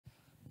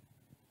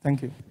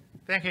Thank you.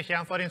 Thank you,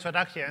 Xiang, for the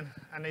introduction.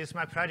 And it's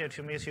my pleasure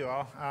to meet you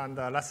all. And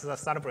let's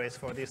celebrate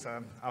for this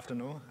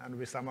afternoon and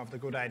with some of the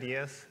good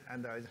ideas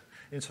and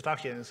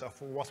introductions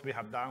of what we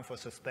have done for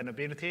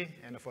sustainability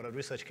and for the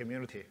research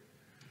community.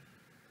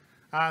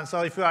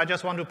 So if I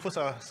just want to put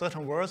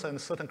certain words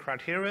and certain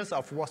criteria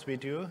of what we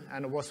do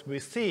and what we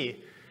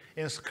see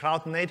in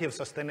cloud-native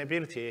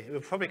sustainability, we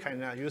probably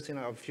can use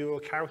a few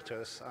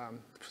characters,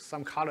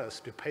 some colors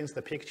to paint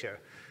the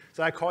picture.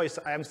 So I call it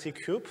MC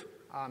cube.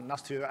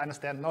 Not to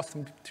understand, not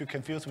to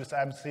confuse with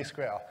MC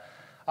square.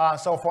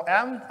 So for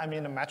M, I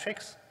mean the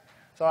matrix.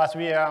 So as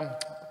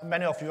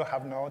many of you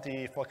have known,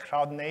 for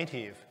cloud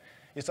native,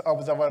 it's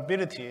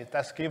observability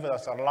that gives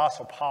us a lot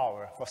of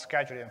power for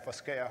scheduling,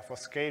 for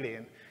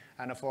scaling,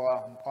 and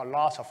for a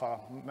lot of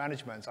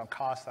management on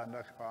cost and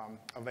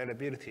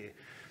availability.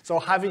 So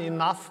having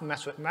enough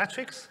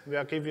metrics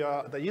will give you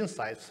the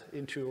insights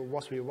into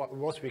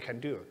what we can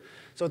do.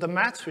 So the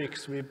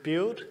metrics we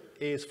build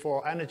is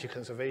for energy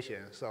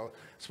conservation. So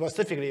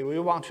specifically, we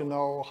want to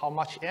know how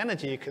much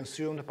energy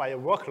consumed by your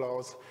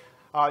workloads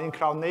in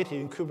cloud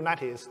native, in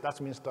Kubernetes. That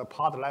means the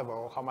pod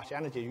level, how much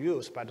energy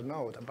used by the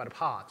node and by the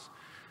pods.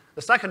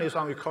 The second is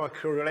one we call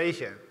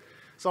correlation.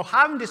 So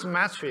having these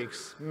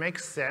metrics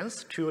makes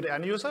sense to the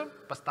end user,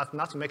 but does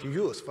not make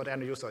use for the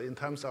end user in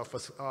terms of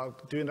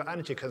doing the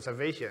energy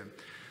conservation.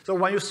 So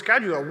when you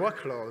schedule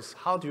workloads,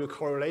 how do you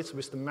correlate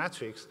with the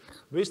metrics,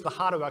 with the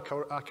hardware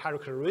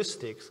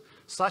characteristics,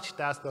 such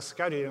that the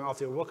scheduling of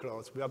your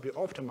workloads will be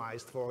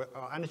optimized for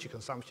energy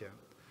consumption?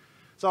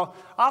 So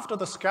after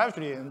the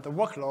scheduling, the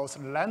workloads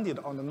landed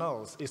on the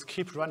nodes is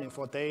keep running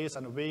for days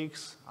and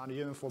weeks and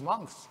even for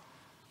months.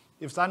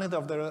 If any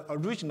of the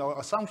original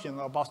assumption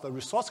about the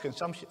resource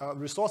consumption,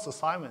 resource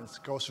assignments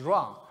goes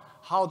wrong,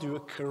 how do you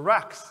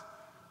correct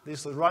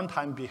this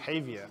runtime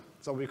behavior?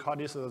 So we call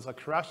this the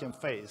correction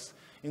phase.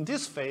 In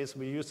this phase,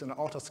 we use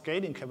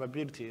autoscaling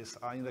capabilities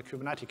in the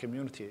Kubernetes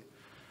community.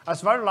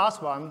 As very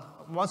last one,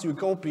 once you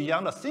go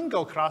beyond a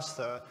single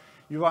cluster,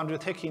 you want to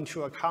take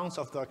into account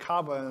of the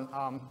carbon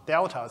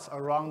deltas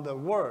around the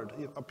world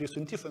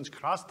between different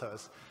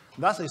clusters.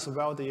 That is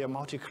where the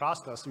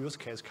multi-cluster use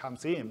case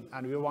comes in,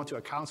 and we want to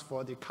account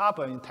for the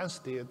carbon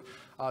intensity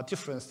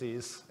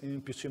differences in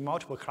between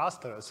multiple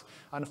clusters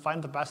and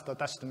find the best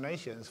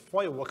destinations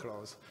for your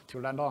workloads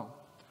to land on.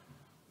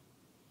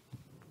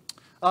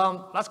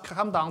 Let's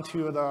come down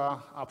to the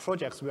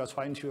projects we are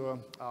trying to,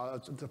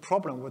 the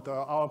problem with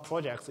our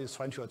projects is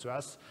trying to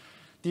address.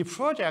 The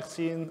projects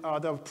in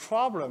the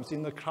problems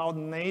in the cloud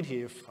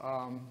native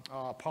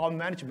power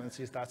management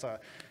is that,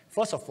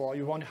 first of all,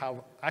 you want to have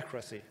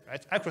accuracy.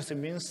 Right? Accuracy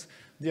means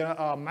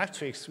the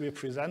metrics we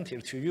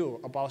presented to you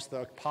about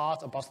the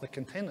parts, about the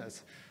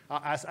containers,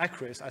 are as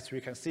accurate as we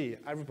can see.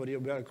 Everybody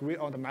will agree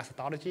on the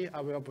methodology.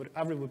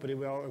 Everybody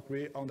will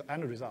agree on the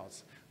end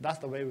results. That's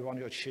the way we want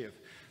to achieve.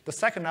 The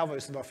second level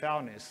is the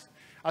fairness.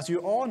 As you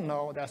all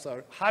know,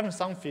 having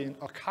something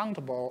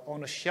accountable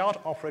on a shared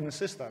operating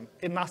system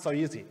is not so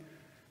easy.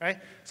 Right?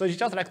 So it's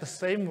just like the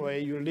same way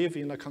you live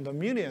in a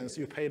condominium,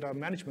 you pay the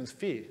management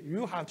fee.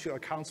 You have to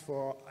account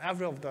for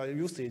every of the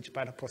usage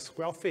per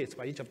square feet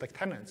by each of the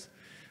tenants.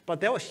 But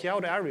there are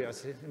shared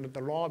areas,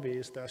 the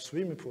lobbies, the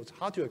swimming pools.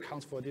 How do you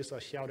account for this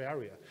shared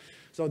area?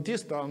 So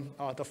this,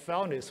 the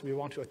fairness we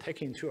want to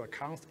take into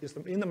account is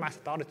in the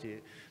methodology.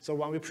 So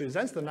when we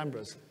present the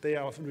numbers, the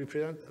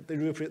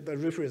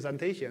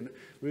representation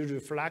will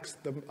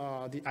reflect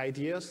the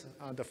ideas,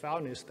 the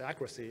fairness, the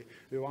accuracy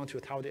we want to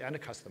tell the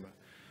end customer.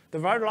 The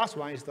very last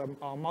one is the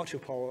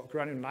multiple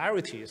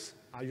granularities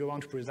you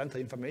want to present the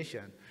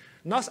information.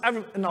 Not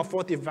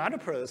for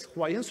developers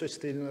who are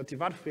interested in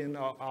developing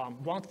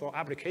wonderful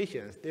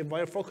applications, they're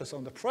very focused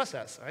on the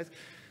process, right?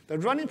 The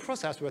running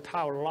process will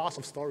tell lots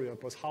of stories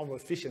about how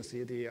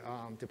efficiency the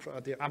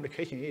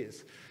application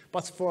is.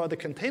 But for the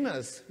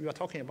containers, we are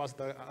talking about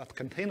the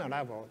container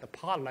level, the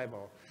pod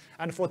level.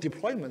 And for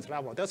deployment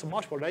level, there's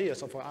multiple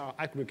layers of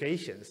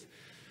aggregations.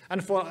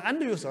 And for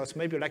end users,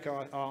 maybe like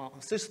a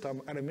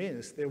system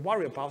admins, they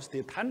worry about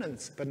the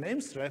tenants, the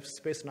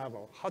namespace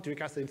level. How do you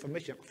get the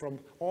information from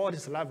all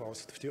these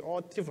levels to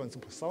all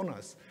different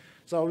personas?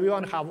 So we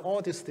want to have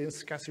all these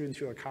things captured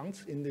into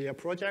account in the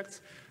projects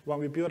when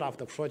we build up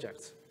the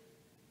projects.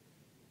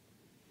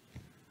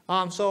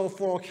 So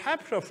for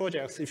Kepler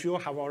projects, if you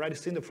have already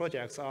seen the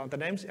projects, the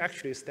name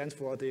actually stands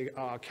for the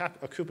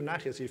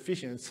Kubernetes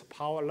Efficient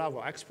Power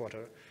Level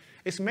Exporter.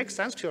 It makes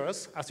sense to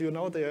us, as you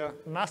know, the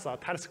NASA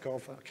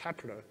telescope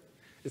Kepler.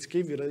 It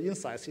gives you the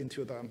insights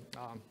into the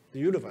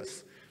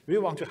universe. We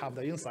want to have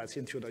the insights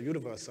into the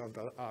universe of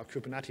the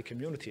Kubernetes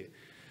community.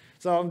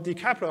 So the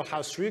Kepler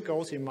has 3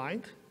 goals in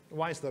mind.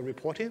 One is the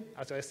reporting,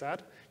 as I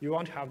said. You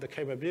want to have the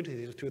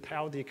capability to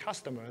tell the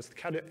customers,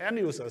 tell the end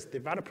users,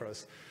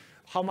 developers,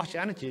 how much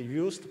energy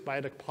used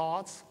by the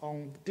pods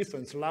on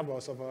different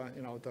levels of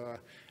the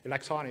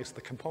electronics,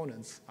 the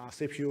components,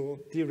 CPU,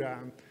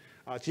 DRAM,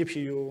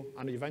 GPU,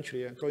 and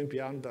eventually going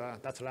beyond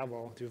that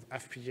level to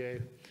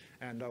FPGA,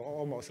 and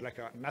almost like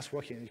a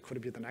networking, it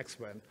could be the next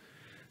one.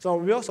 So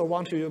we also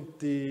want to use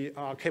the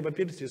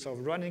capabilities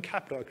of running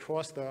Kepler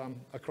across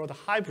the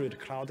hybrid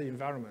cloud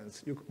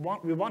environments.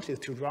 We want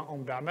it to run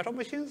on bare metal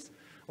machines,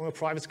 on your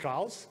private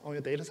clouds, on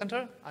your data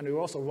center, and we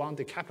also want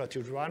the Kepler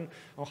to run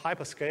on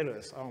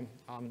hyperscalers, on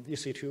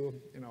EC2,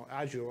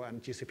 Azure,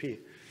 and GCP.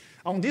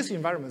 On these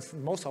environments,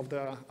 most of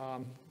the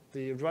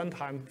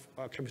runtime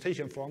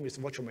computation form is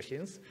virtual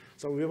machines.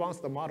 So we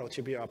want the model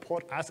to be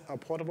as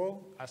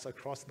portable as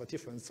across the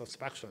different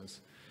spectrums.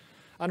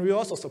 And we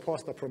also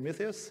support the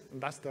Prometheus. And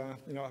that's the,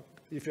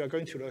 if you are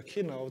going to the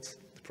keynote,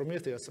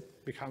 Prometheus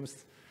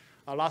becomes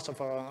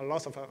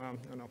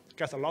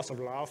gets a lot of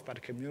love by the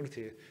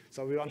community.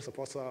 So we want to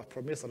support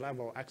Prometheus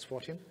level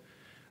exporting.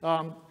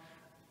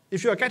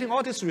 If you are getting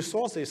all these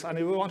resources and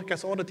you want to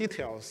get all the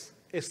details,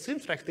 it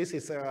seems like this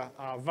is a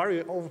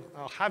very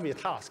heavy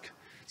task.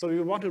 So we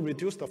want to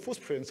reduce the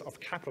footprints of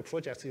Kepler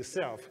projects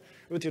itself.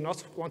 We do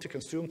not want to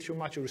consume too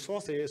much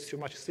resources, too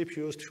much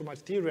CPUs, too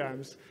much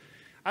DRAMs.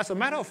 As a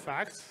matter of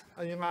fact,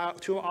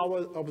 to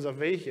our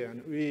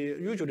observation, we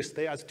usually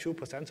stay at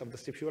 2% of the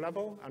CPU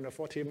level and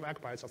 40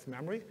 megabytes of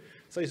memory.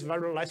 So it's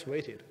very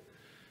lightweighted.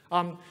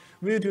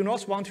 We do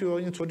not want to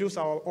introduce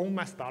our own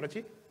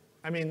methodology.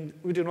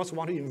 We do not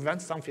want to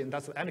invent something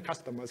that the end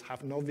customers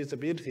have no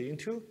visibility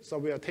into. So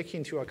we are taking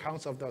into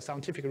account of the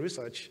scientific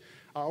research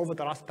over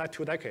the last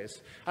 2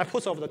 decades. I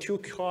put the 2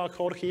 QR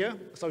code here.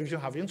 So if you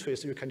have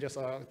interest, you can just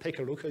take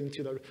a look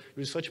into the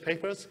research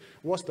papers,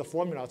 what the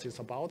formulas is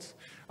about.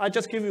 I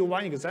just give you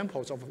one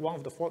example of one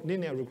of the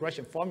linear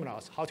regression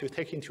formulas, how to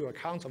take into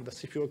account of the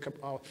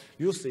CPU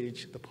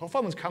usage, the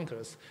performance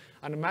counters,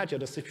 and measure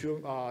the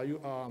CPU,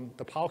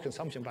 the power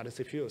consumption by the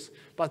CPUs.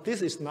 But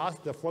this is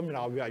not the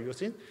formula we are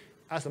using.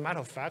 As a matter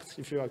of fact,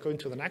 if you are going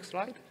to the next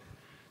slide,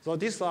 so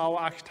this is our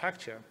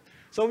architecture.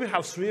 So we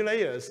have 3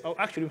 layers.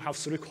 Actually, we have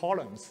 3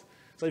 columns.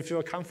 So if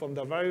you come from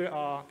the very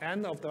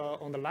end of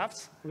on the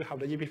left, we have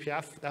the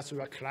eBPF. That's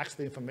where it collects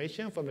the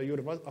information from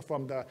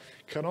the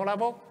kernel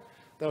level.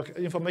 The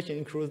information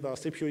includes the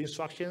CPU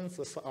instructions,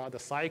 the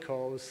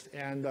cycles,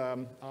 and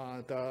the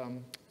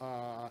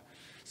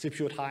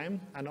CPU time,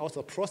 and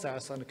also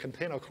process and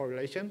container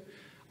correlation.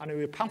 And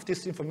we pump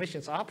these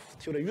information up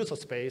to the user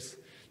space.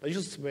 The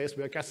user space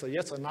will get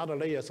yet another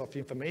layers of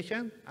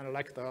information, and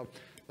like the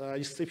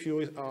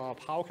CPU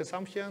power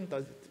consumption.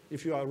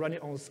 If you are running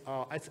on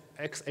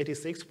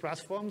x86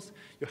 platforms,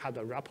 you have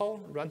the REPL,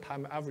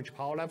 runtime average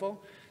power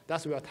level.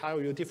 That will tell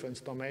you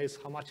different domains,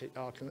 how much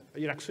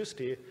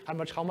electricity,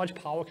 how much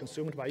power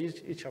consumed by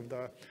each of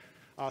the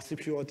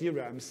CPU or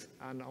DRAMs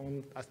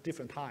and at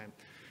different time.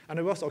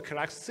 And we also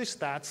collect C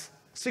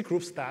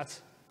group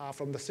stats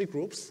from the C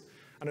groups.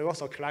 And we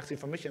also collect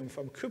information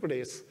from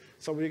Kubernetes.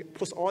 So we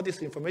put all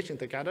this information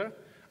together,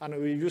 and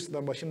we use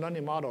the machine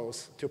learning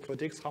models to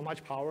predict how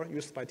much power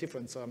used by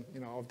different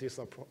of these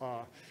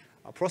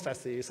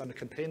processes and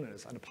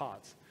containers and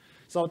parts.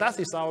 So that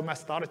is our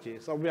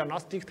methodology. So we are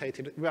not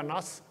dictating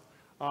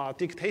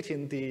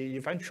the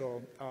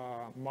eventual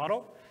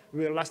model.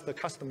 We will let the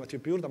customer to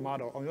build the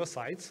model on your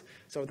sites.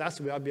 So that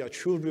will be a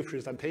true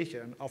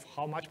representation of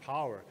how much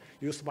power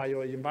used by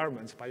your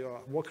environment, by your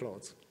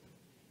workloads.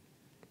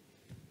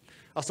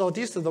 So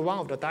this is one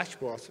of the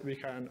dashboards we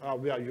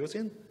are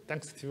using,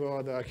 thanks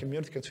to the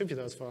community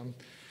contributors from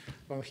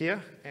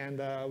here. And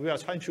we are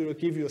trying to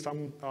give you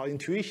some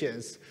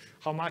intuitions,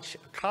 how much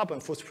carbon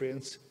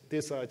footprints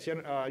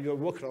your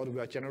workload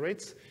will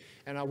generate,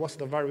 and what's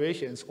the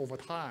variations over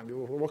time,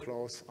 your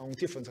workloads on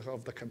different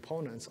of the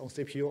components on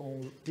CPU,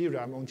 on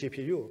DRAM, on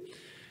GPU.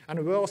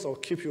 And we also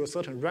keep you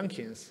certain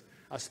rankings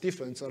as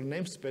different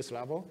namespace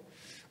level.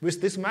 With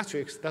this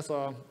matrix, that's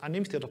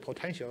unlimited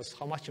potentials,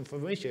 how much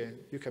information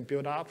you can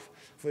build up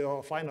for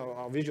your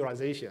final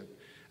visualization.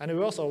 And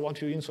we also want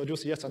to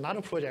introduce yet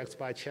another project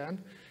by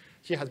Chen.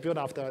 He has built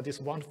up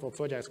this wonderful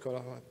project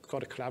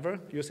called Kepler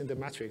using the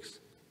matrix.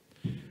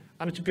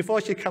 And before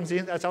she comes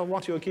in, I just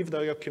want to give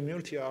the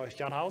community a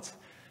shout out.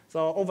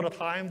 So over the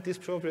time, this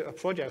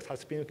project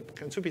has been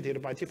contributed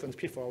by different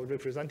people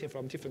representing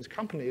from different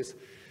companies.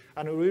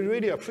 And we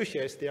really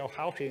appreciate their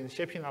help in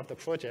shaping up the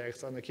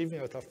projects and giving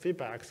us the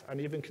feedbacks and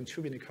even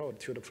contributing code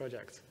to the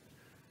project.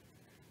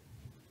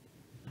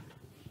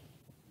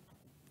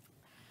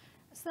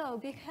 So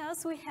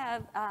because we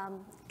have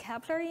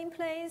Kepler in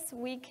place,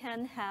 we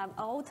can have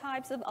all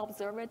types of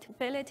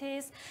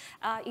observabilities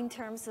in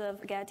terms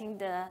of getting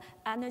the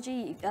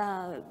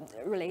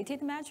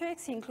energy-related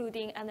metrics,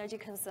 including energy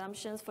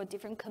consumptions for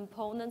different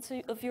components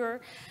of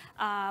your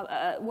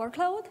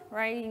workload,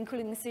 right,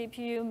 including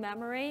CPU,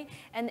 memory.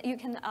 And you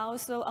can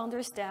also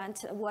understand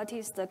what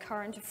is the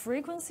current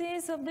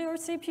frequencies of your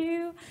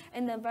CPU,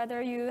 and then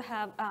whether you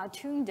have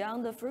tuned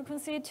down the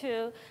frequency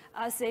to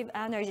save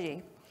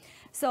energy.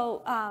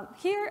 So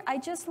here, I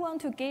just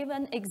want to give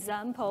an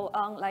example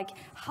on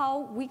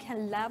how we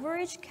can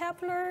leverage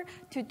Kepler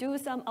to do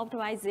some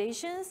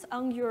optimizations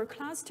on your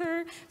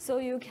cluster, so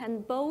you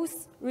can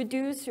both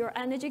reduce your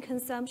energy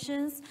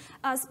consumptions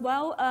as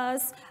well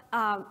as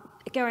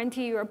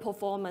guarantee your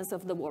performance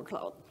of the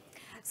workload.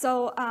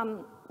 So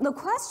the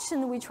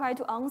question we try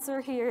to answer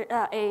here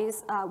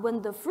is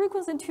when the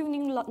frequency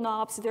tuning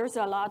knobs, there's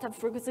a lot of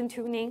frequency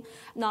tuning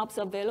knobs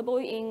available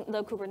in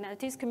the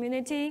Kubernetes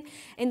community.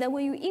 And then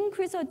when you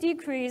increase or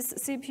decrease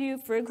CPU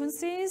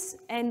frequencies,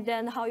 and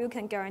then how you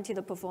can guarantee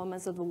the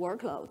performance of the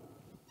workload.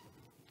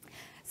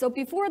 So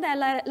before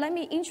that, let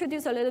me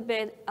introduce a little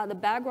bit the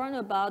background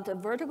about the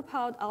vertical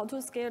powered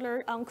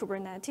autoscaler on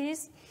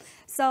Kubernetes.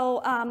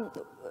 So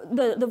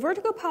the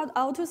vertical powered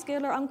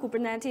autoscaler on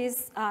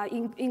Kubernetes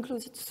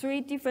includes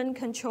 3 different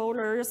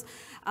controllers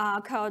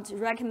called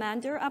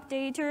recommender,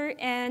 updater,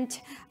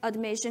 and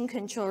automation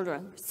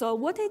controller. So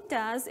what it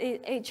does is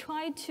it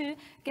tries to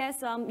get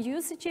some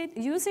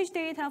usage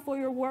data for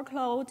your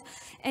workload,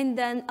 and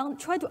then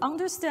try to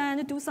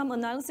understand, do some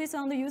analysis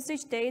on the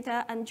usage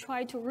data, and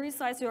try to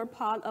resize your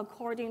pod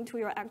according to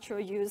your actual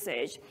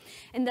usage.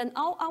 And then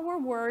all our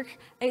work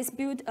is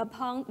built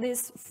upon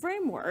this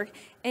framework.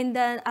 And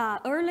then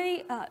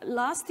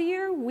last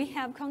year, we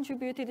have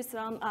contributed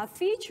some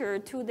feature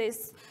to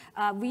this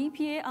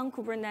VPA on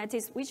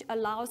Kubernetes, which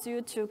allows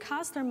you to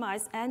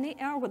customize any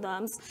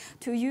algorithms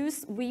to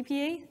use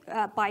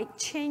VPA by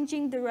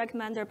changing the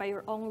recommender by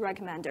your own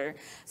recommender.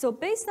 So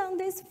based on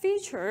this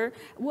feature,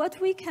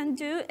 what we can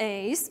do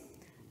is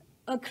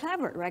a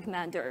clever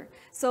recommender.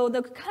 So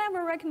the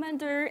clever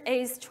recommender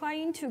is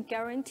trying to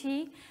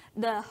guarantee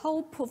the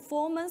whole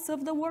performance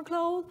of the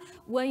workload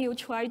when you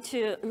try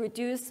to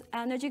reduce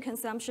energy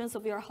consumptions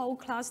of your whole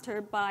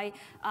cluster by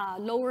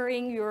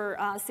lowering your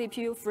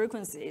CPU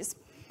frequencies.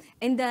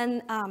 And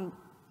then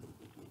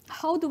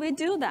how do we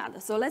do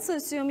that? So let's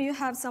assume you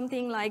have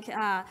something like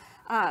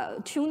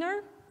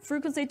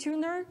frequency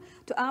tuner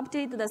to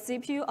update the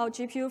CPU or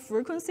GPU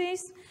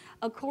frequencies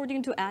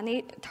according to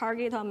any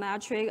target or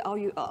metric or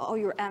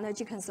your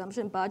energy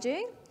consumption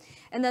budget.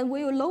 And then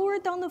when you lower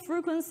down the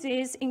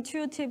frequencies,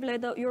 intuitively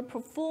your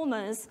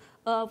performance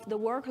of the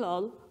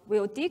workload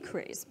will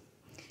decrease.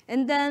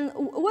 And then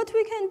what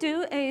we can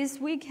do is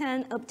we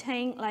can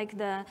obtain like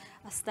the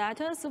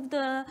status of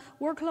the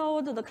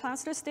workload, the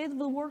cluster state of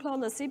the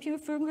workload, the CPU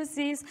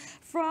frequencies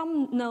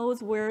from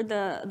nodes where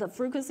the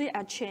frequency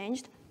are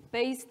changed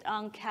based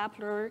on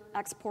Kepler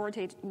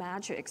exported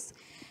metrics.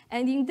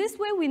 And in this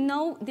way, we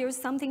know there's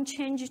something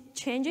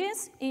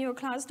changes in your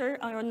cluster,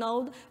 on your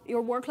node,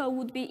 your workload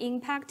would be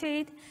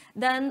impacted.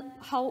 Then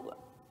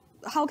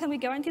how can we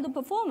guarantee the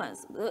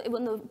performance?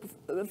 When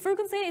the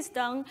frequency is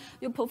down,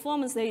 your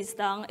performance is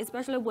down,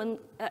 especially when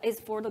it's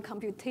for the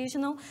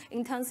computational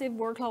intensive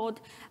workload,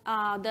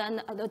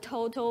 then the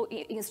total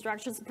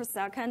instructions per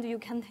second you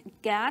can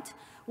get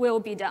will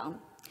be down.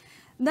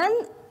 Then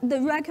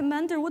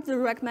what the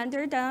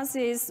recommender does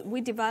is we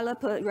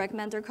develop a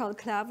recommender called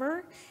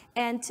Clever,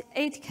 and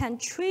it can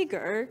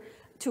trigger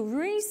to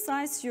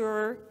resize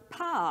your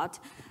pod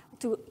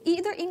to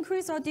either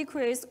increase or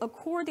decrease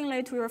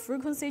accordingly to your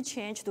frequency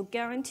change to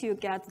guarantee you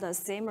get the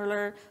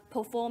similar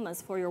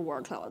performance for your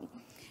workload.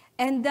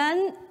 And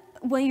then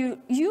when you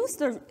use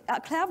the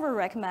Clever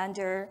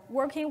recommender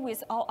working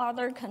with all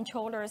other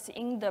controllers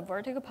in the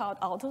vertical powered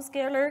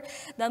autoscaler,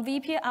 then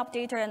VPA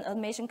updater and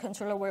automation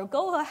controller will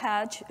go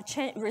ahead,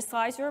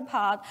 resize your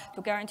pod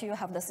to guarantee you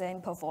have the same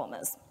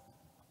performance.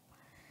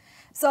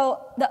 So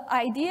the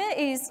idea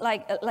is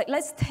like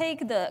let's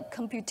take the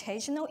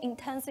computational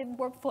intensive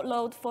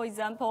workload, for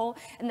example,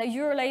 and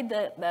usually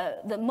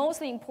the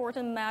most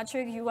important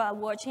metric you are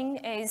watching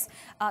is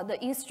the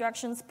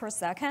instructions per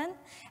second.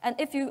 And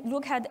if you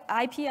look at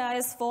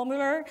IPS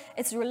formula,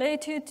 it's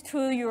related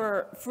to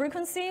your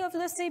frequency of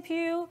the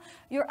CPU,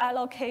 your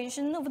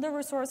allocation of the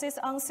resources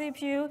on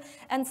CPU,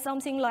 and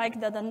something like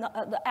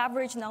the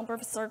average number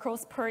of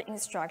circles per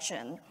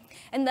instruction.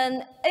 And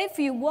then if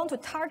you want to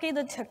target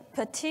a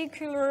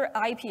particular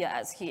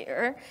IPS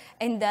here,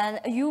 and then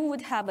you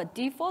would have a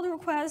default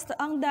request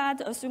on that,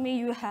 assuming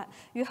you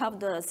have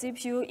the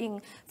CPU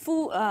in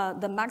full,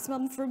 the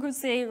maximum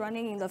frequency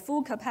running in the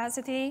full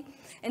capacity.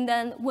 And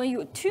then when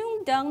you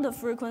tune down the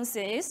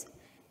frequencies,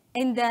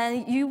 and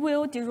then you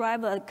will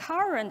derive a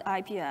current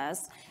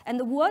IPS.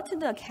 And what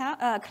the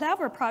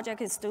Clever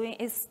project is doing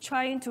is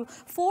trying to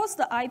force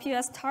the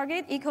IPS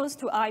target equals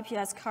to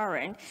IPS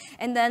current.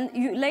 And then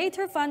you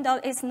later find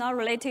out it's not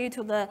related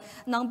to the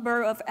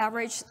number of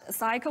average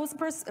cycles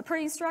per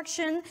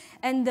instruction.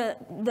 And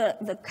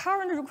the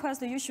current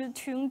request that you should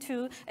tune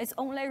to is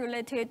only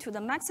related to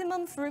the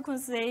maximum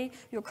frequency,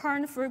 your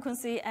current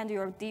frequency, and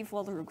your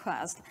default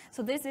request.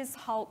 So this is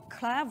how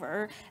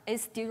Clever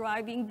is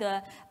deriving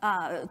the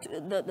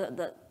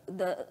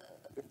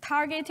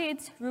targeted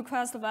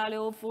request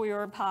value for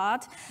your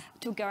pod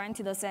to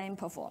guarantee the same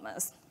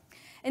performance.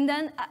 And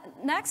then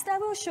next, I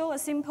will show a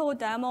simple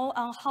demo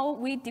on how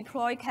we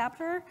deploy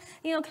Kepler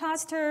in a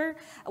cluster,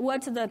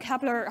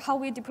 how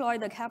we deploy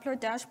the Kepler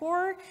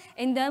dashboard.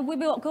 And then we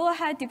will go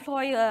ahead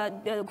deploy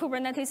the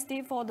Kubernetes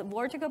default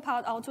vertical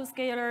powered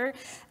autoscaler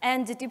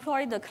and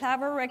deploy the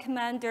Clever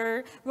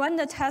recommender, run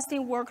the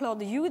testing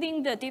workload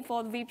using the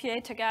default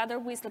VPA together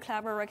with the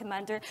Clever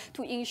recommender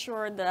to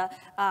ensure the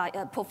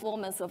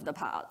performance of the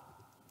pod.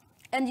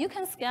 And you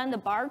can scan the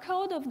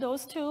barcode of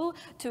those two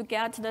to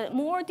get the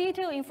more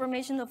detailed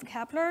information of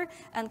Kepler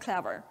and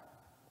Clever.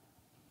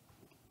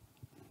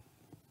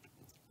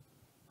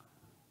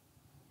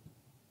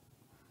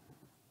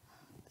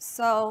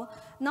 So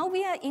now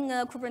we are in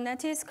a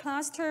Kubernetes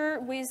cluster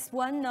with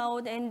one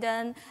node, and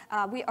then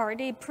we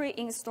already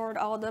pre-installed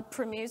all the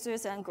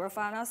Prometheus and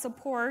Grafana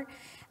support.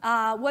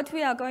 What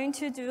we are going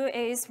to do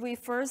is we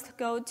first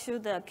go to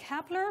the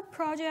Kepler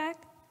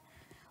project.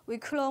 We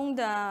clone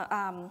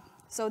the,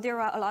 so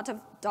there are a lot of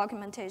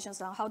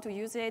documentations on how to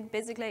use it.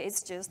 Basically,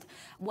 it's just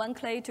one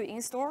click to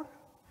install.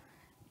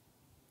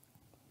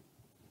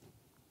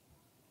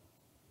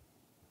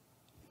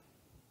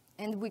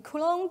 And we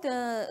clone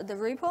the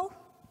repo.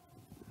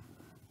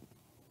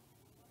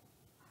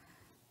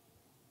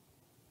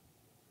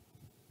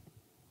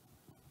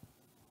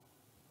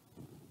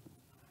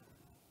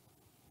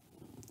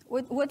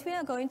 What we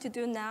are going to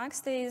do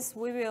next is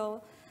we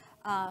will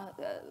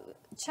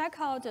check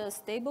out the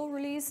stable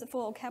release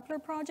for Kepler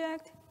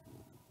project.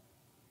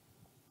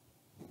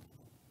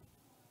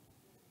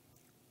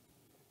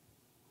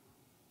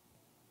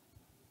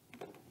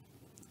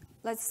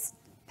 Let's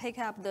pick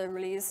up the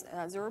release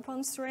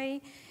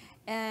 0.3,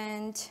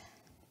 and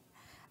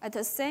at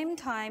the same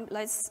time,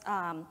 let's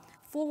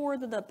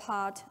forward the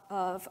part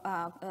of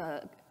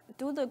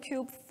do the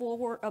kube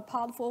forward,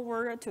 part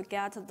forward to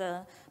get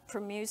the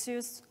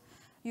Prometheus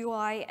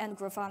UI and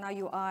Grafana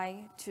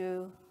UI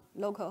to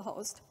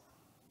localhost.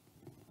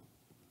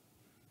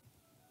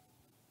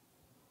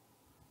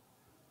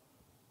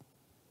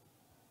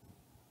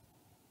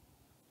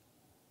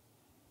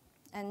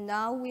 And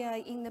now we are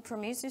in the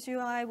Prometheus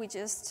UI. We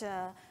just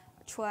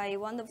try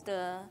one of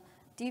the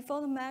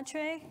default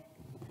metric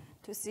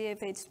to see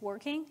if it's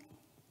working.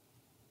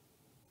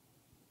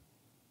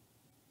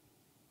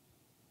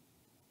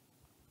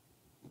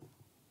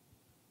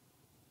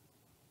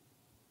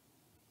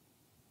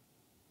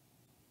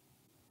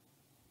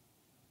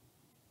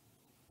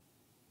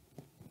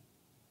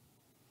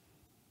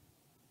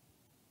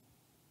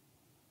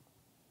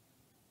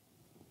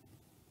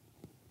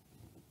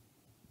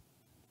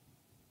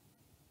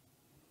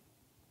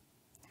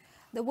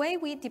 The way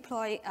we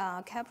deploy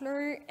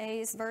Kepler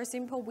is very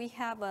simple. We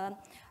have a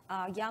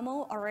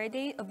YAML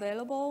already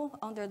available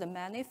under the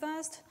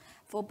manifest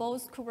for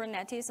both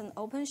Kubernetes and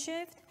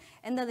OpenShift.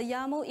 And the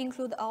YAML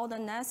includes all the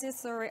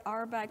necessary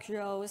RBAC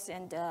roles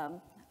and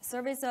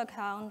service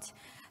account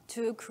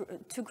to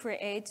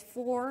create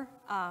 4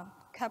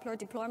 Kepler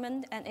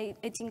deployment, and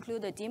it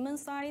includes a daemon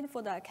side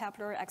for the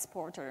Kepler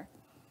exporter.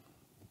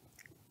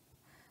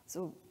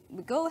 So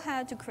we go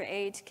ahead to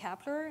create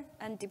Kepler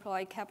and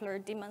deploy Kepler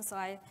daemon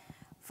side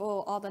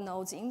for all the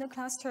nodes in the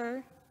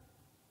cluster.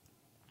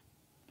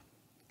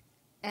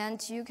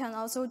 And you can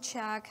also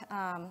check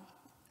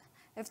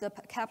if the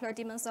Kepler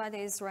daemon side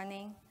is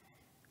running.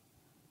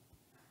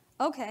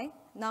 Okay,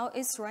 now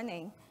it's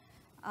running.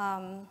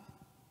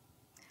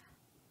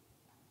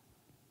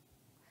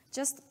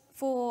 Just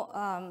for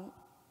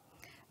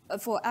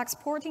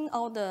exporting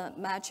all the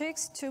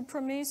metrics to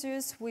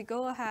Prometheus, we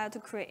go ahead to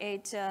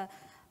create a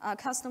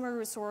customer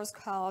resource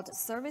called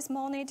Service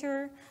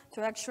Monitor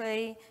to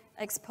actually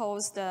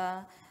expose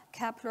the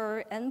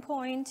Kepler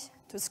endpoint,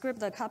 to script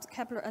the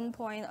Kepler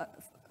endpoint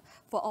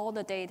for all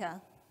the data.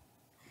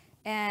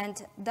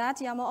 And that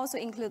YAML also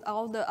includes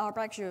all the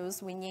RBAC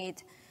rules we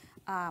need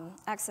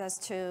access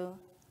to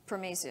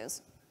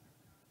Prometheus.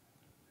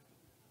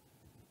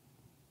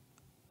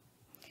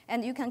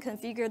 And you can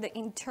configure the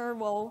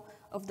interval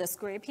of the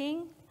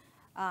scripting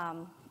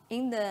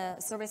in the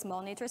Service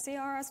Monitor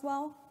CR as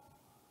well.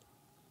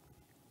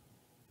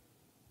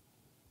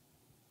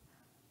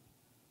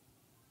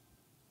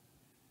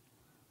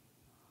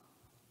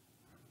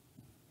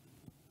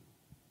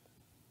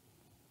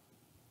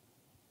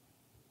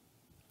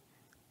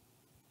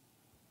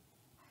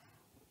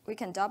 We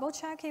can double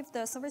check if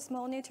the Service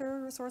Monitor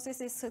resources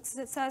is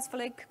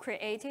successfully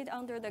created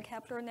under the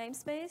Kepler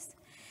namespace.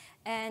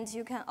 And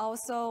you can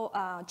also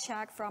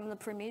check from the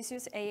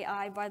Prometheus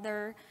AI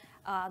whether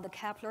the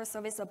Kepler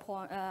Service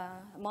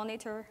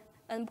Monitor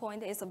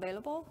endpoint is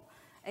available.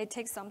 It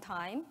takes some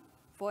time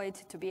for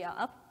it to be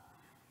up.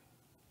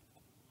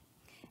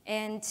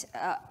 And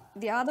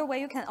the other way,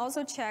 you can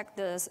also check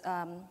the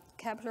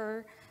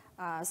Kepler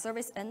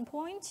service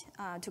endpoint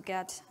to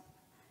get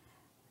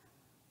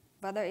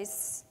whether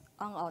it's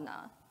on or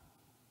not.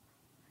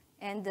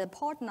 And the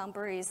port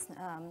number is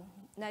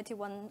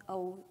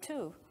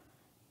 9102.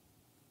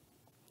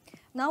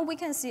 Now we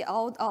can see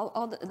all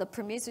the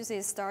Prometheus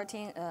is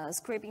starting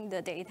scraping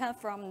the data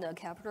from the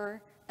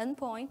Kepler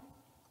endpoint.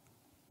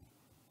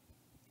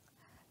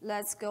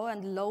 Let's go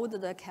and load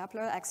the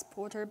Kepler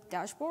exporter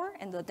dashboard,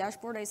 and the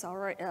dashboard is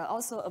already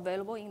also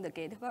available in the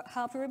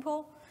GitHub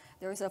repo.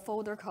 There is a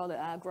folder called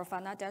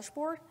Grafana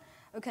dashboard.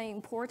 You can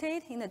import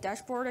it in the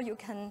dashboard. You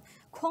can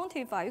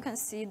quantify. You can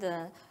see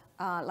the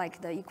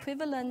like the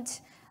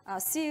equivalent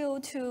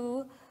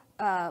CO2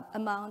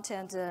 amount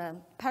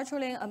and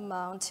petroleum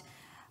amount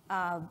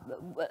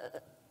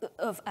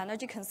of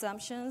energy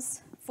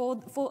consumptions for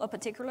a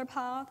particular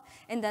pod.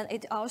 And then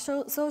it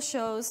also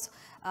shows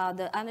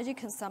the energy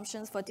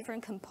consumptions for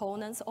different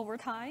components over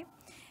time.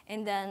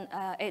 And then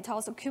it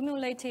also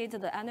accumulated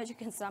the energy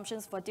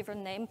consumptions for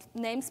different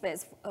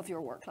namespace of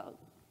your workload.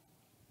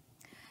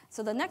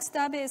 So the next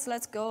step is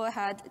let's go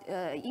ahead,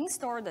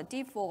 install the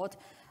default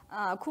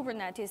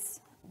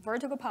Kubernetes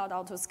vertical pod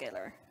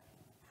autoscaler.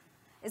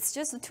 It's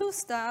just 2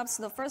 steps.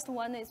 The first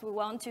one is we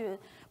want to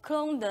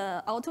clone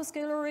the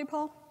autoscaler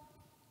repo.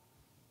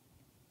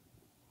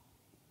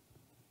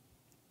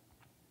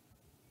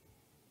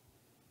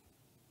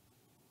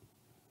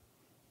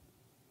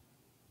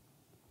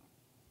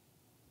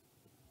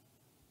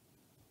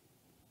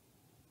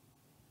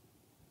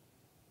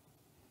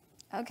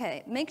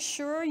 Okay, make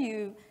sure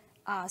you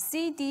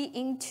cd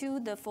into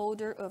the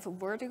folder of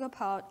vertical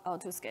pod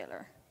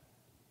autoscaler.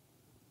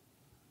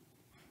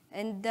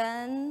 And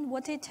then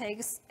what it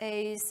takes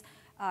is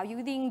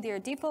using their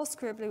default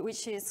script,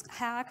 which is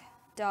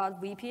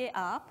hack.vpa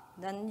app,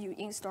 then you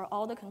install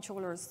all the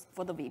controllers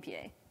for the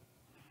VPA.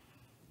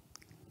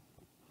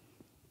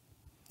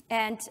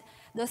 And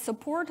the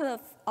support of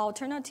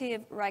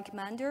alternative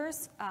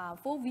recommenders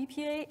for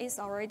VPA is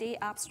already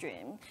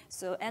upstream.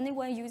 So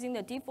anyone using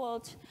the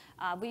default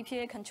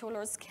VPA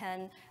controllers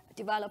can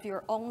develop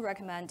your own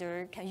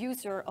recommender, can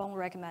use your own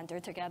recommender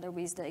together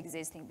with the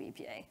existing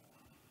VPA.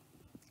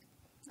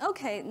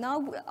 Okay,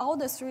 now all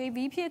the 3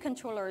 VPA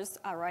controllers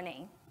are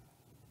running.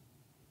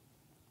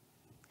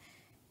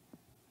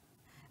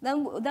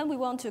 Then we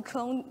want to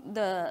clone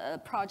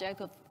the project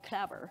of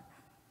Kepler.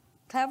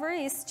 Kepler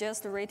is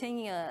just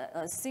written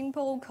a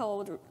simple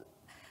code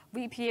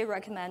VPA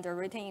recommender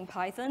written in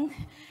Python,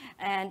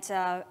 and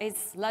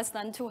it's less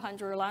than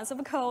 200 lines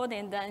of code,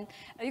 and then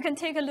you can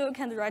take a look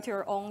and write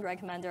your own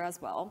recommender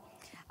as well.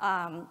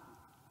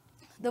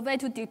 The way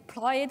to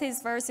deploy it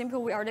is very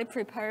simple. We already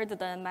prepared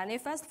the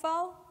manifest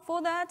file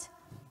for that.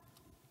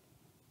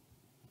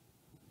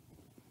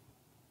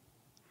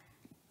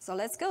 So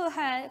let's go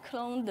ahead,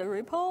 clone the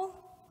repo.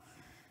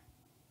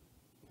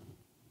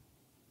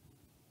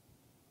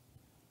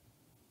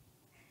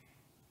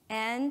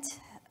 And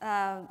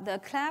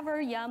the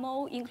Kepler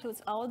YAML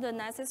includes all the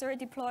necessary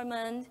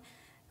deployment,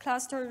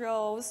 cluster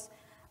roles,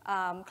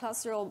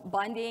 cluster role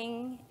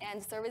binding,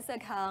 and service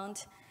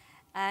account.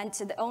 And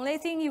the only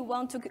thing you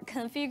want to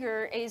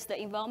configure is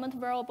the environment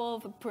variable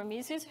of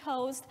Prometheus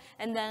host,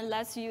 and then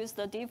let's use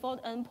the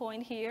default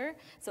endpoint here.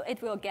 So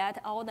it will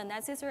get all the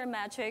necessary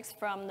metrics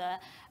from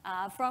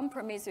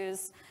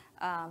Prometheus,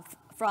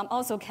 from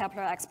also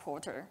Kepler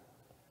exporter.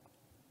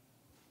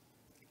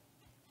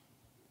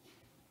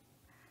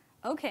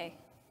 Okay,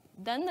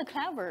 then the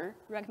Kepler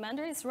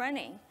recommender is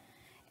running.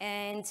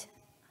 And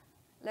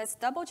let's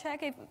double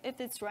check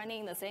if it's running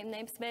in the same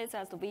namespace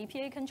as the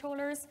VPA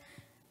controllers.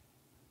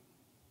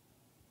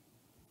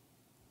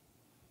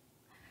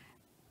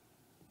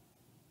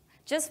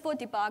 Just for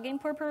debugging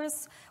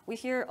purpose, we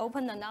here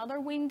open another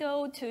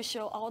window to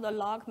show all the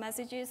log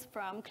messages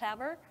from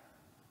Kepler.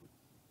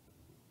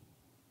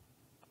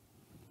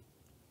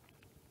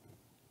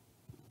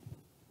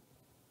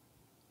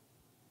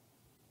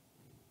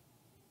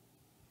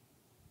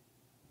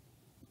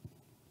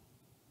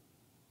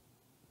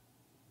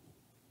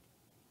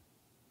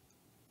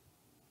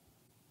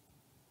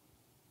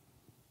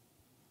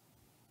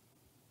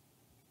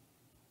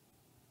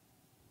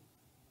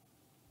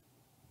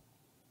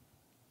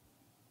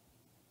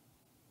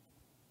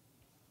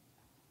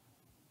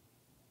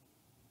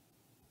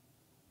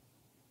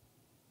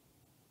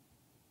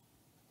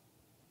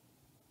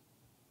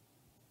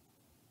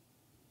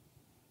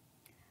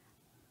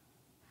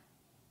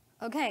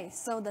 Okay,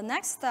 so the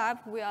next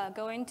step we are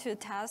going to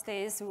test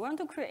is we want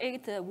to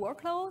create a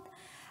workload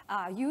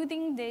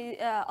using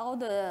all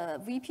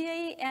the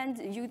VPA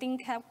and using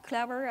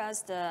Kepler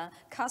as the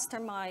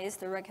customized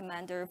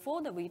recommender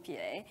for the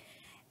VPA.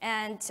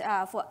 And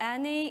for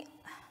any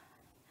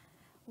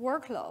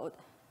workload.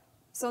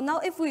 So now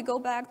if we go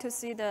back to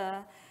see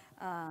the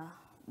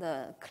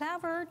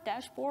Kepler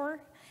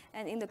dashboard,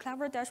 and in the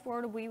Kepler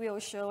dashboard, we will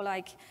show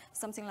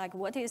something like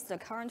what is the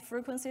current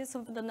frequencies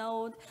of the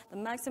node, the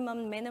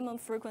maximum, minimum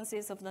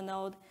frequencies of the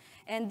node.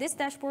 And this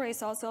dashboard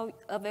is also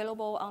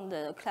available on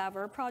the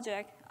Kepler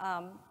project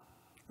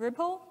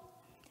repo.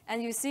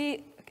 And you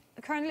see,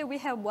 currently we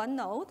have 1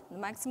 node. The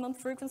maximum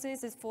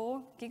frequencies is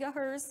 4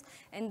 gigahertz,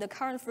 and the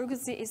current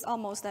frequency is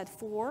almost at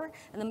 4.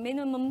 And the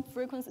minimum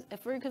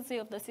frequency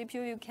of the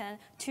CPU you can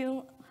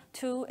tune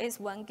to is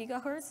 1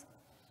 gigahertz.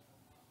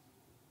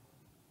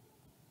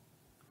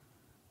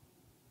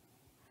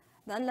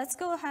 Then let's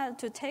go ahead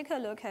to take a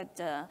look at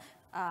the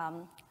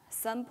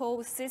sample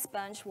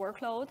sysbench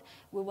workload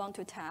we want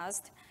to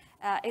test.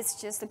 It's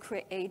just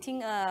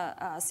creating a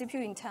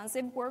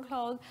CPU-intensive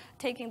workload,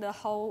 taking the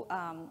whole,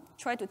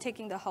 try to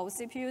taking the whole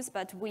CPUs,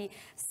 but we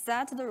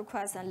set the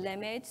request and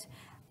limit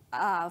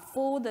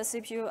for the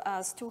CPU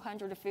as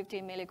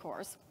 250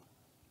 millicores.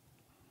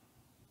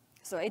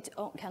 So it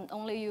can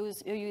only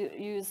use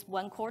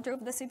 1/4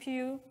 of the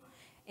CPU.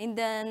 And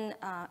then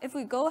if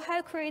we go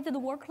ahead create the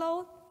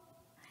workload,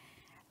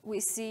 we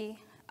see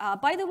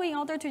By the way, in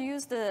order to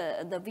use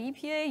the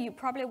VPA, you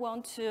probably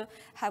want to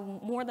have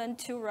more than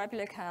 2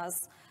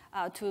 replicas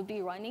to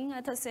be running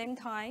at the same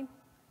time,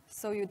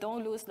 so you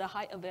don't lose the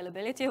high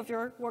availability of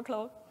your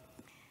workload.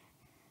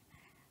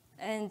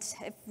 And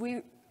if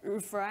we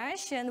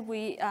refresh, and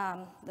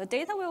the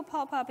data will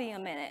pop up in a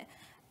minute.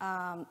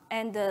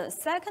 And the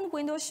second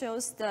window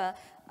shows the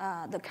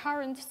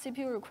current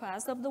CPU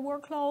request of the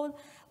workload.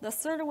 The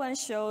third one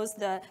shows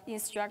the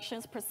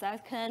instructions per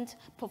second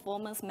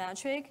performance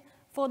metric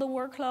for the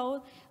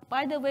workload.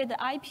 By the way, the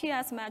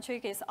IPS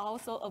metric is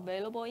also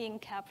available in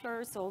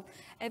Kepler. So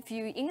if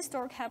you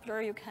install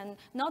Kepler, you can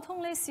not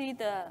only see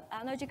the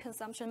energy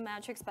consumption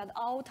metrics, but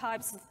all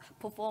types of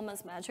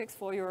performance metrics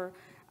for your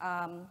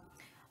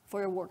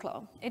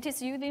workload. It is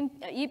using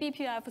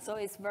eBPF, so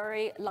it's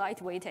very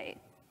lightweighted.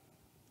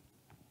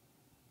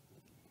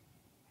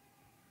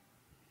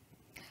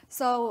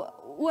 So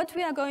what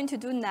we are going to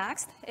do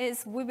next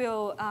is we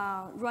will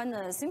run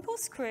a simple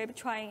script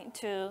trying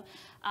to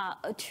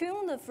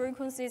attune the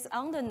frequencies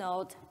on the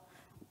node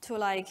to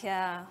like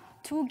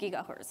 2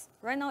 gigahertz.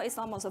 Right now it's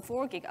almost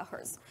 4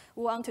 gigahertz.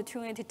 We want to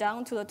tune it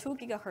down to the 2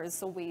 gigahertz,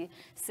 so we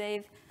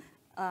save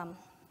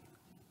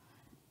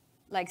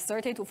like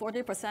 30 to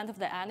 40% of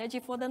the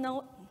energy for the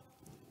node.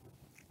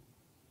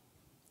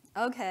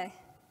 Okay.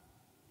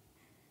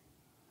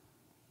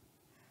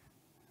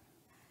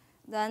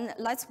 Then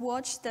let's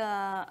watch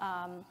the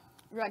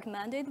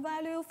recommended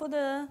value for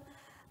the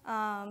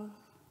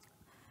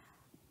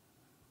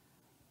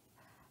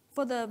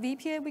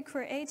VPA we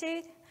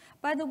created.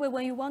 By the way,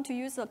 when you want to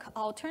use an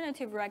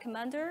alternative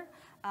recommender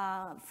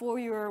for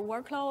your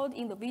workload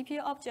in the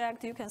VPA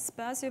object, you can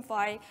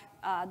specify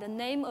the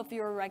name of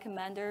your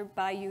recommender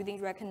by using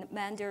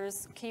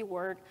recommenders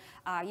keyword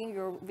in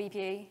your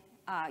VPA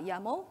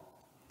YAML.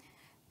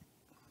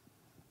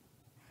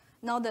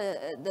 Now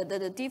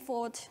the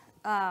default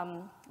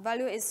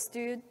value is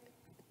still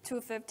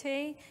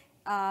 250.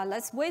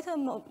 Let's wait a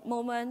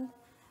moment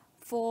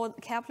for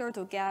Kepler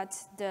to get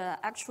the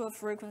actual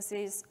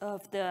frequencies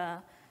of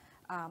the,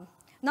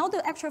 now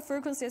the actual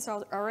frequencies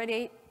are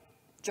already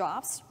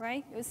drops,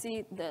 right? You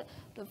see the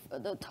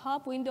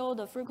top window,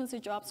 the frequency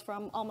drops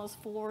from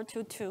almost 4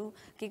 to 2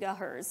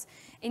 gigahertz.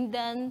 And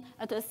then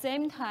at the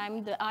same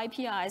time, the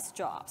IPS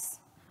drops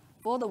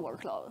for the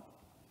workload.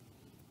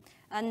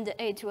 And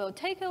it will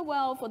take a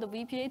while for the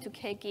VPA to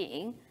kick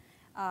in.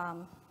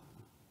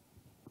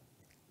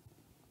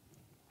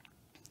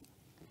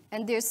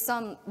 And there's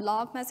some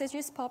log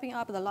messages popping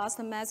up. The last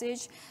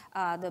message,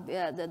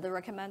 the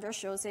recommender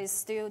shows is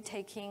still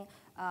taking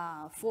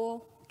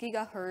 4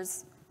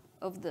 gigahertz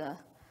of the,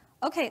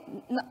 okay,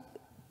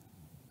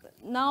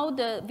 now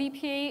the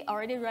VPA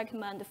already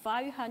recommend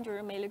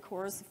 500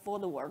 millicores for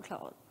the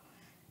workload.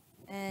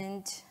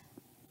 And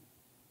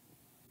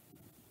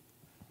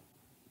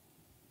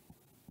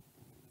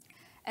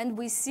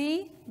we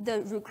see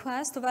the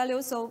request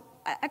value. So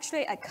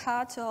actually, I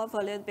cut off a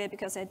little bit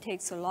because it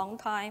takes a long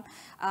time,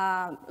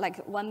 like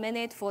 1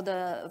 minute for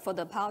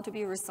the power to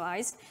be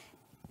resized.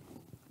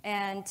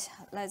 And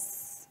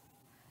let's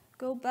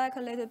go back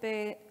a little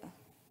bit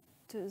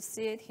to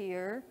see it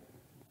here.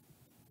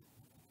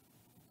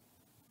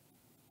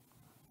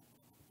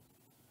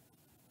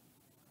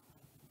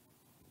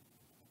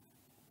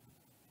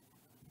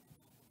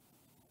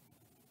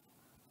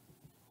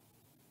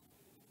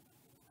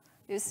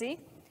 You see?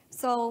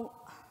 So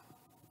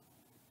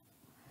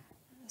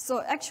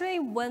actually,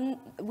 when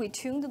we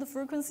tuned the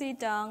frequency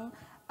down,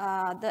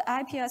 the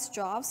IPS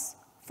drops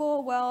for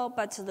a while,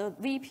 but the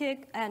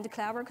VPA and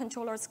Clever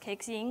controllers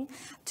kicks in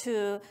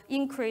to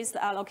increase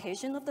the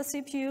allocation of the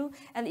CPU,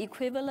 and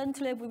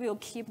equivalently, we will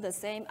keep the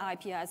same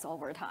IPS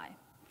over time.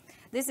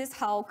 This is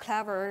how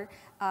Clever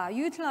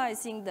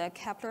utilizing the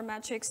Kepler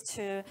metrics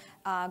to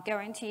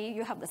guarantee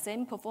you have the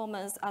same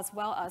performance as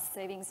well as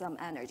saving some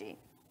energy.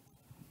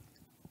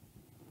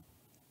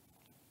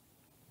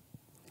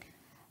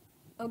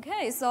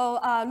 Okay, so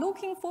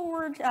looking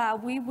forward,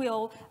 we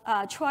will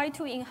try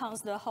to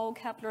enhance the whole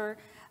Kepler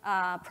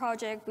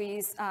project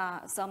with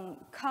some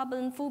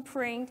carbon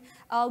footprint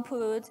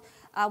output.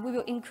 We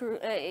will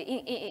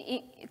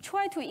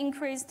try to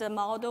increase the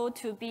model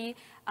to be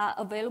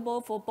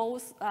available for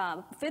both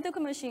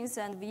physical machines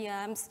and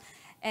VMs.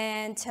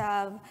 And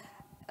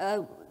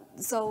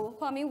so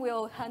Huamin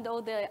will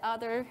handle the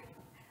other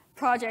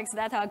projects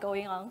that are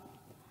going on.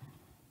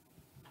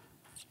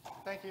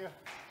 Thank you.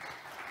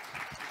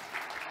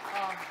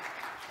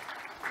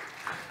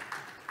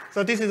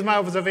 So this is my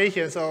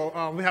observation. So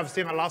we have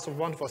seen a lot of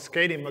wonderful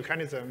scaling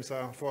mechanisms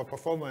for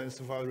performance,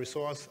 for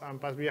resource,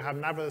 but we have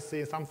never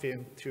seen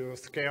something to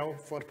scale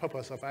for the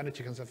purpose of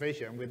energy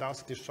conservation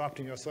without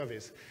disrupting your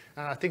service.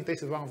 And I think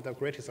this is one of the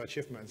greatest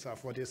achievements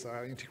for this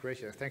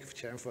integration. Thank you,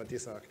 Chen, for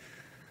this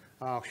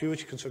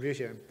huge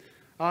contribution.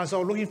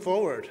 So looking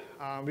forward,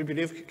 we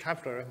believe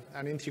Kepler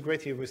and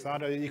integrated with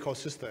other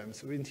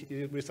ecosystems,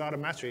 with other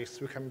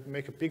metrics, we can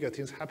make bigger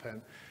things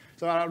happen.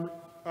 So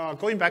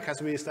going back,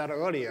 as we said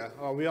earlier,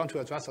 we want to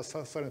address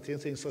certain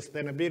things in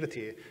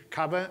sustainability: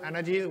 carbon,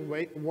 energy,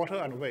 water,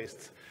 and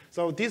waste.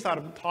 So these are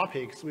the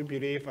topics we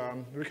believe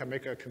we can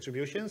make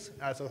contributions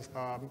as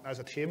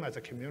a team, as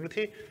a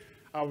community.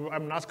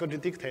 I'm not going to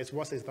dictate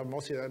what is the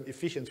most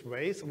efficient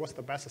ways, what's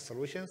the best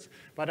solutions,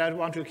 but I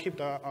want to keep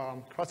the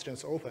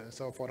questions open,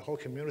 so for the whole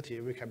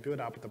community, we can build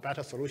up the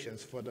better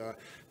solutions for the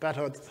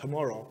better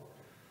tomorrow.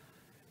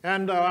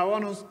 And I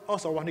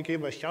also want to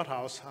give a shout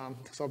out,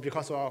 so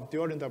because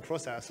during the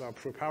process of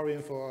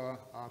preparing for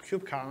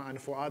KubeCon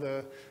and for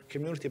other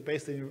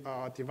community-based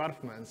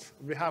developments,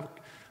 we have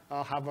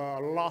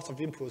lots of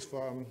inputs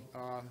from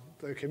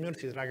the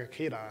communities like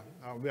Akita.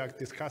 We are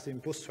discussing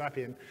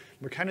bootstrapping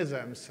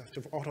mechanisms to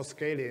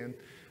autoscaling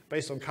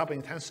based on carbon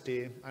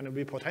intensity, and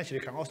we potentially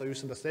can also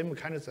use the same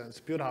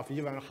mechanisms, build up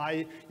even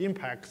high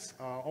impact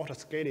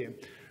autoscaling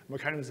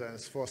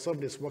mechanisms for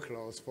serverless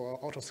workloads for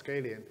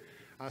autoscaling.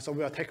 So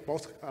we'll take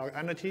both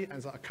energy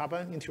and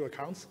carbon into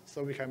account,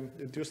 so we can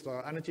reduce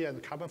the energy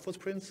and carbon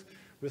footprints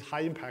with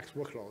high impact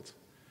workloads.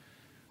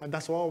 And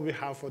that's all we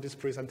have for this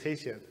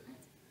presentation.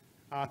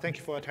 Thank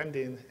you for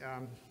attending.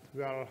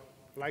 We are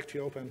like to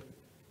open.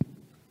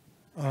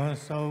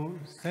 So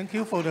thank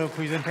you for the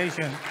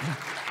presentation.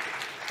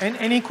 And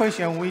any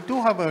question? We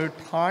do have a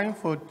time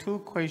for 2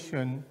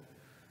 questions.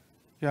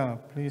 Yeah,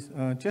 please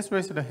just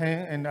raise the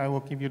hand and I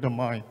will give you the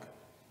mic.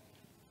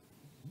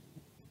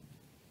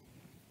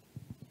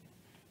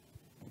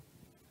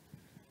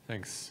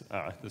 Thanks.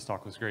 This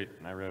talk was great,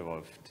 and I really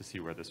love to see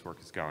where this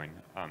work is going.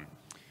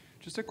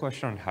 Just a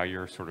question on how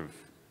you're sort of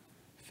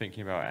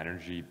thinking about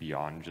energy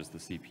beyond just the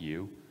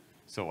CPU.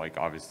 So like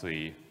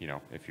obviously,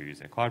 if you're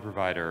using a cloud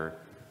provider,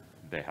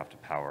 they have to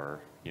power,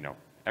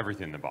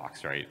 everything in the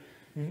box, right?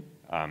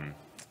 Mm-hmm.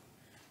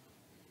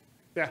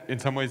 Yeah. In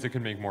some ways, it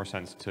could make more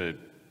sense to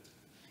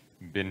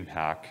bin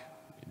pack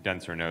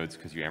denser nodes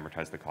because you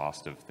amortize the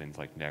cost of things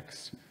like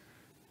NICs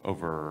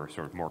over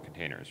sort of more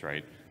containers,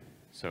 right?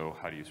 So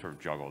how do you sort of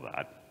juggle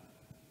that?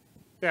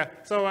 Yeah,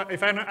 so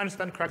if I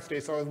understand correctly,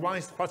 so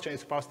one question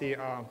is about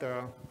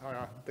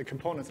the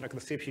components like the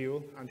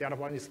CPU, and the other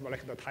one is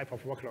like the type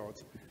of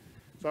workloads.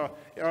 So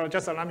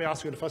just let me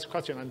ask you the first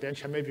question, and then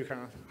Chen, maybe you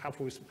can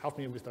help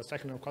me with the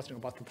second question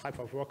about the type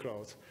of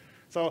workloads.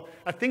 So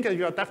I think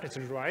you are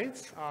definitely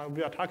right.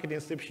 We are targeting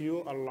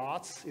CPU a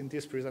lot in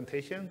this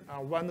presentation.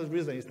 One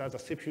reason is that the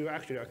CPU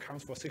actually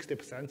accounts for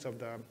 60% of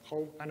the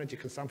whole energy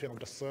consumption of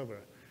the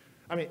server.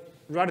 I mean,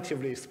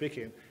 relatively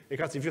speaking,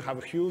 because if you have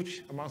a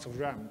huge amounts of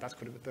RAM,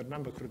 the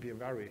number could be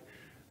vary.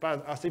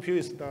 But CPU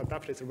is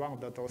definitely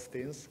one of those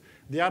things.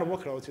 The other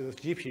workload is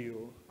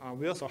GPU.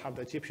 We also have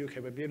the GPU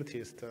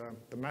capabilities,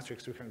 the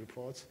metrics we can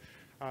report.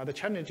 The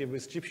challenge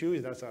with GPU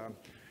is that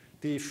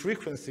the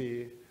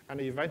frequency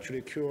and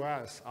eventually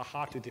QoS are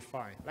hard to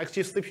define. Like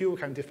CPU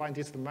can define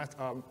this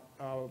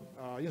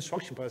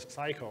instruction per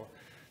cycle.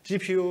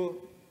 GPU,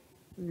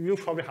 you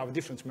probably have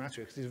different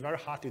metrics. It's very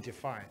hard to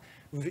define.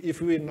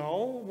 If we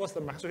know what's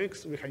the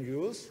metrics we can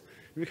use,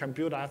 we can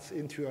build that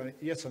into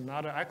yet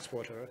another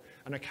exporter,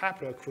 and a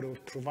Kepler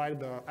could provide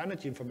the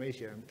energy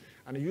information,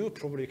 and you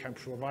probably can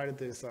provide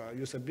this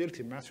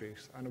usability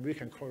metrics, and we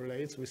can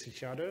correlate with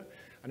each other,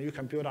 and you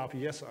can build up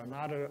yet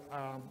another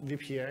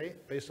VPA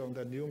based on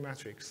the new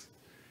metrics.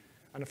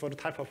 And for the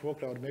type of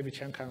workload, maybe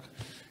Chen can,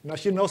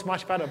 she knows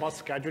much better about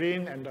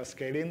scheduling and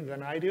scaling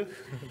than I do.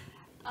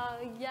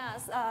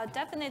 Yes,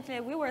 definitely.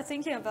 We were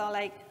thinking about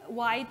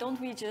why don't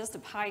we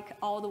just pack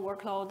all the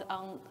workload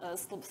on a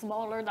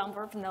smaller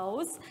number of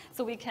nodes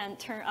so we can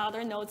turn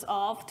other nodes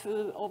off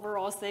to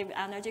overall save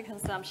energy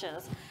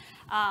consumptions.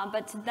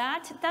 But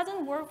that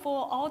doesn't work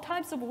for all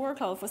types of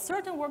workload. For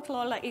certain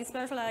workload,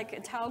 especially like a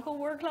telco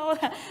workload,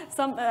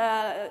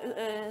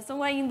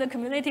 someone in the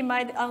community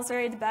might answer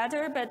it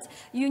better, but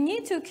you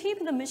need to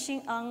keep the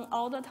machine on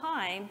all the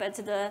time. But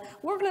the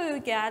workload you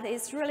get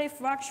is really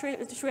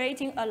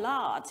fluctuating a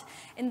lot.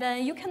 And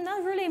then you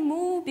cannot really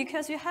move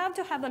because you have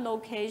to have a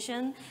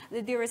location.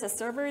 There is a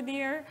server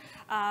there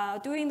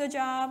doing the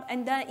job.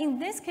 And then in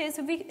this case,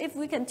 if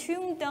we can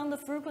tune down the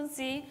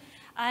frequency,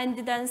 and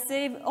then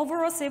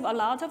overall save a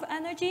lot of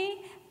energy,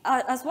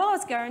 as well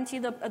as guarantee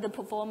the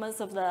performance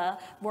of the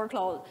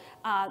workload.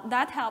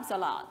 That helps a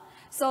lot.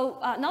 So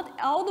not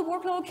all the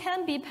workload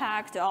can be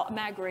packed or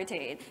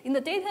migrated. In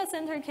the data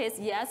center case,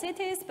 yes,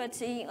 it is,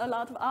 but in a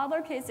lot of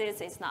other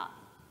cases, it's not.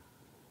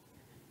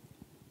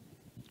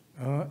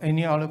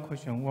 Any other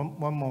question?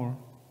 One more.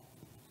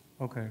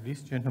 Okay,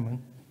 this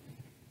gentleman.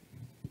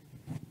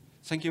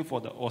 Thank you for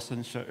the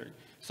awesome sharing.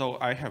 So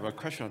I have a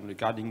question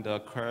regarding the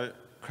Kepler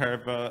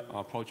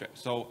project.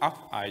 So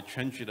after I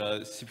change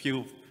the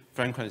CPU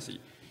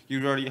frequency,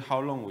 usually how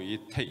long will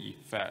it take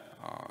effect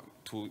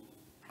to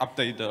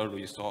update the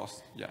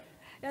resource? Yeah,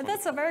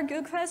 that's a very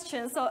good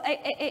question. So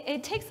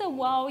it takes a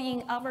while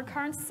in our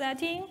current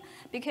setting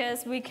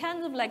because we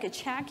kind of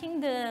checking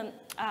the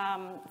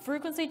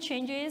frequency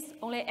changes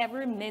only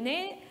every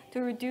minute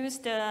to reduce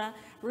the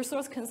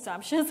resource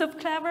consumptions of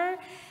Kepler.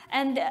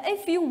 And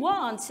if you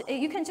want,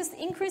 you can just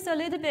increase a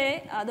little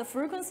bit the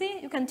frequency.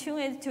 You can tune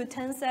it to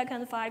 10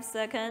 seconds, 5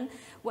 seconds,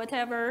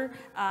 whatever,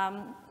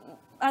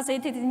 as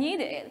it is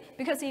needed.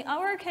 Because in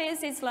our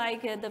case, it's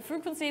like the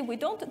frequency, we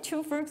don't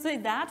tune frequency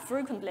that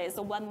frequently,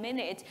 so 1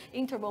 minute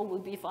interval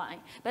would be fine,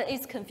 but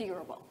it's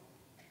configurable.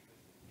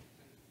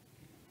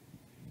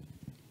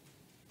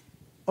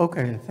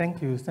 Okay,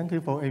 thank you. Thank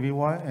you for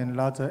everyone and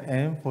Dr.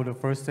 M for the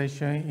first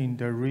session in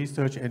the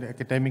research and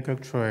academic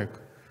track.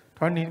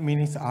 20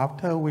 minutes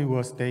after, we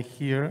will stay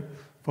here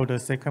for the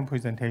second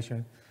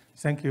presentation.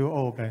 Thank you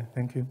all.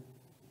 Thank you.